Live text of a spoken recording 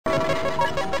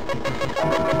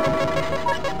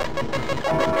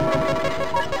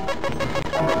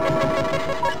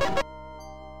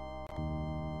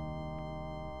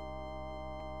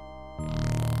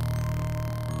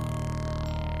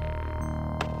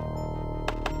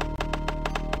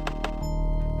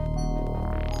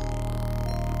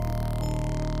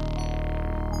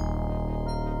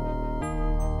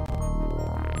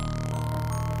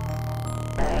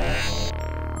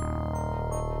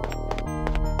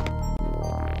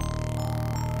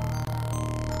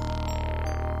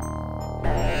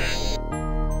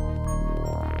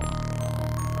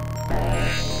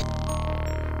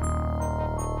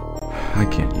I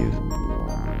can't use it.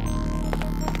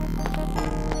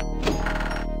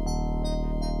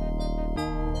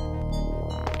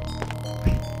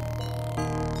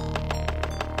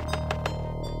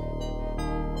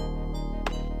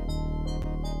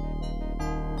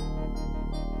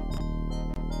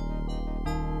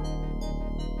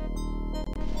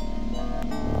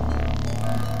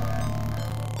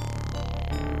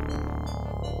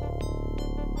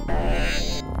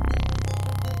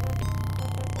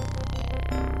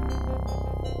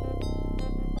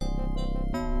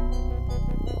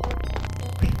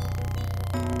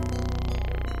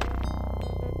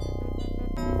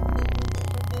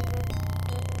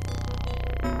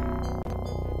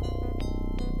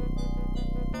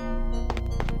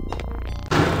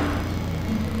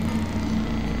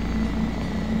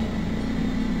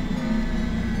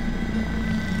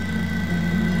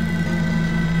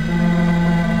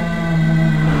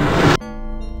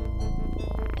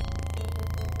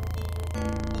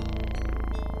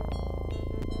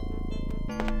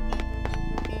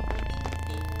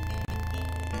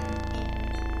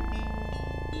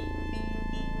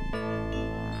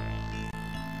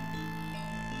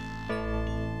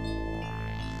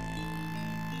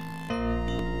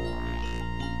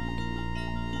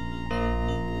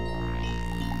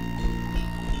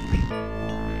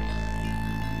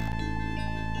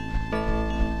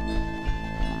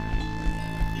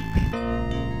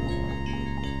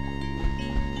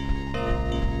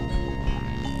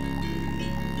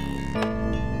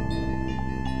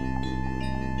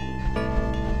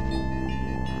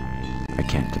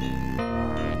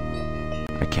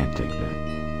 I can't take that.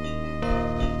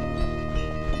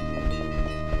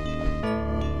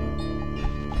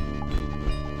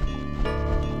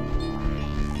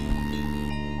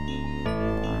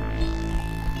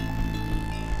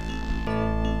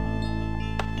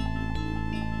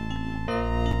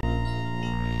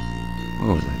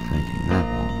 What was I thinking? That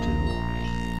won't do.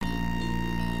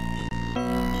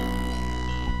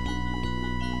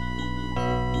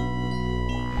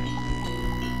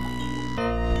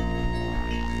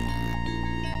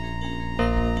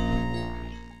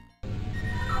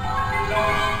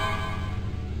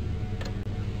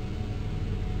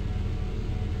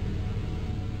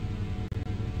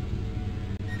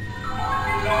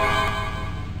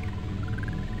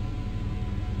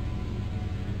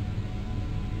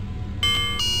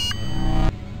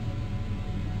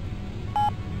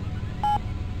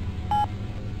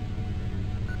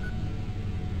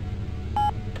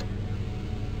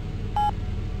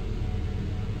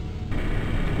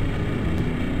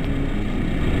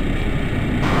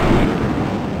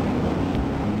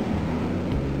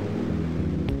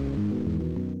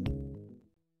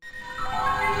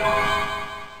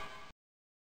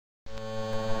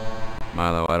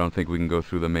 Milo, I don't think we can go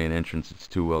through the main entrance. It's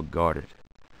too well guarded.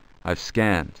 I've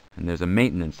scanned, and there's a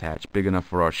maintenance hatch big enough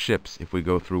for our ships if we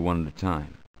go through one at a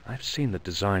time. I've seen the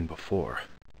design before.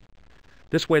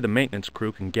 This way the maintenance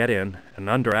crew can get in and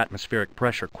under atmospheric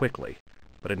pressure quickly,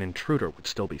 but an intruder would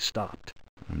still be stopped.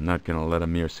 I'm not gonna let a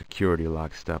mere security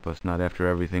lock stop us, not after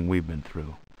everything we've been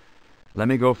through. Let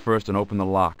me go first and open the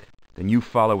lock, then you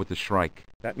follow with the Shrike.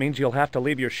 That means you'll have to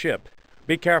leave your ship.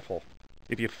 Be careful.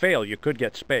 If you fail, you could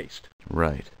get spaced.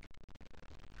 Right.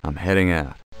 I'm heading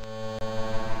out.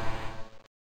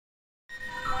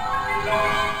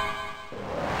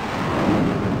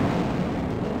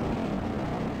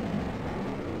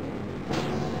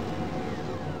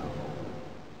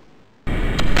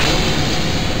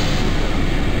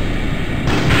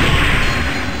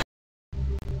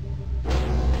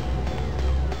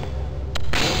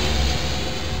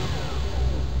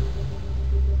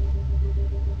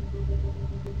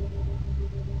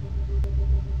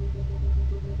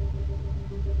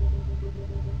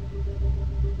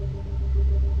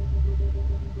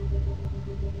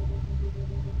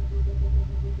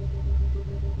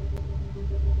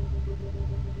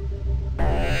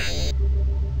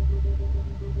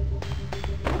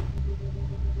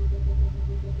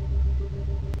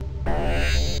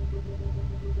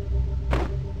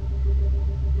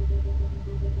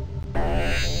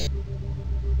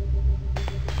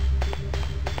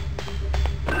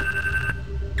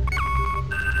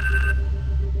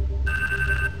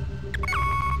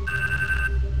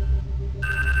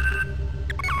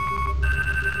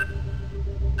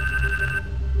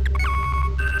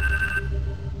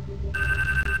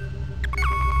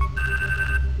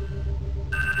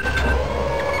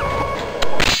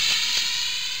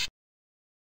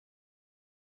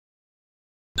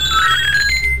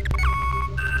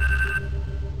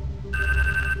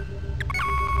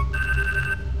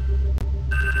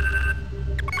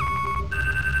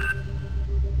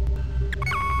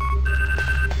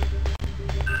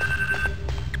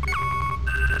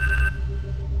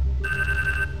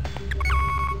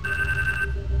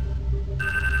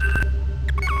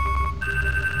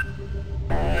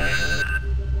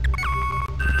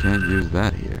 is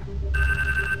that here?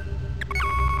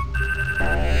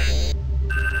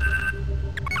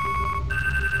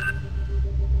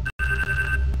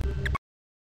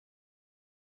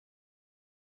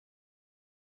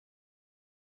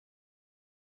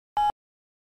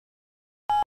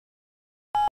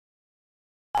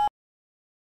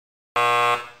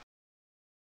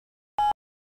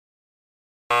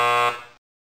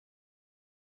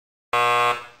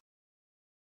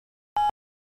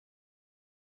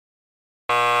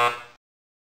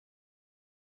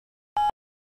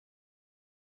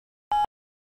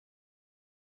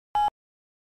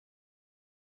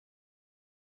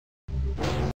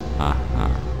 Aha.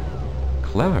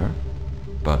 Clever,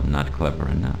 but not clever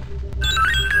enough.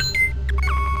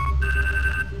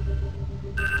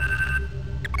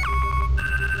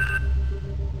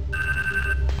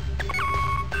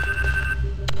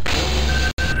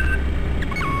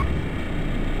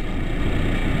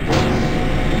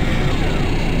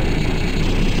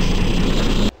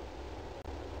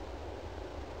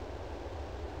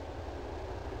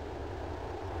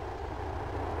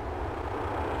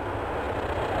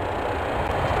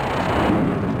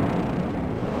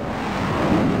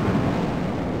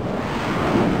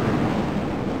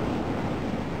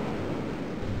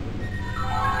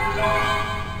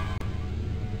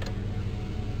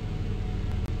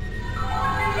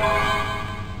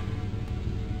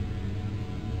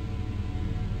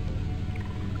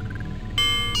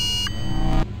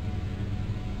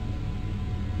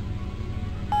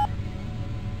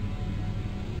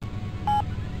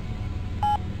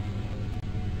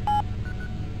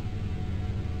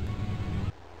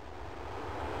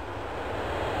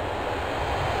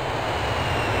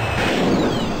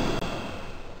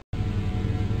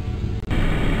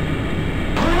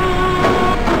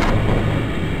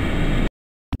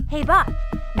 Hey, boss.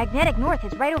 Magnetic North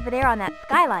is right over there on that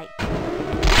skylight.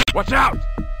 Watch out!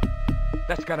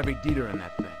 That's gotta be Dieter in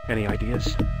that thing. Any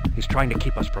ideas? He's trying to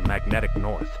keep us from Magnetic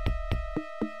North.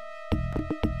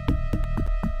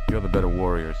 You're the better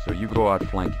warrior, so you go out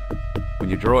flanking. When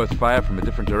you draw his fire from a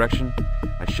different direction,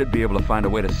 I should be able to find a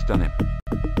way to stun him.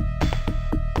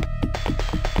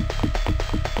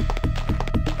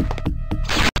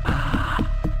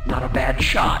 Not a bad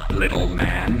shot, little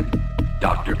man.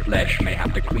 Dr. Flesh may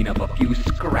have to clean up a few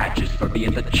scratches for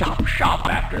being the chop shop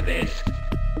after this.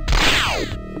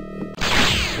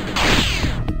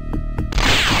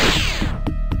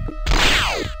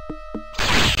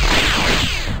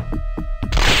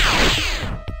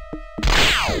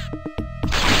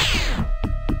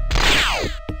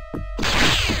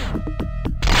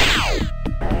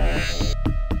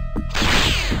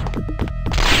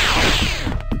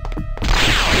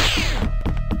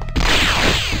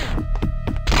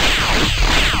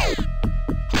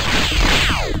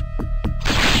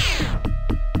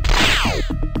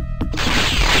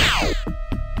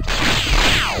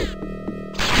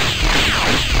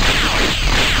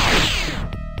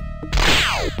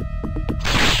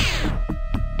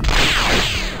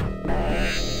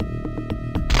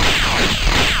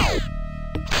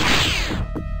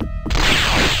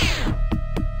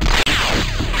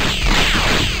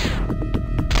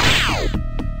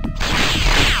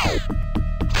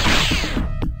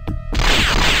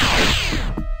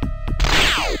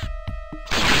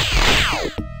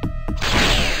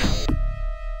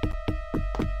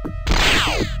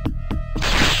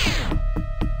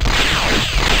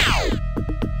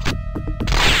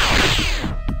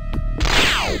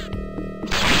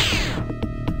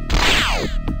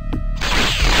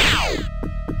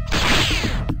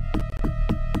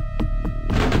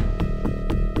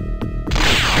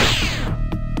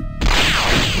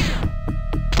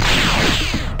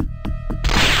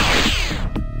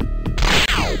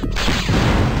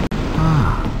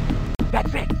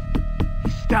 That's it!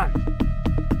 He's stunned.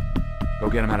 Go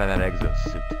get him out of that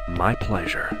exosuit. My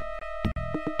pleasure.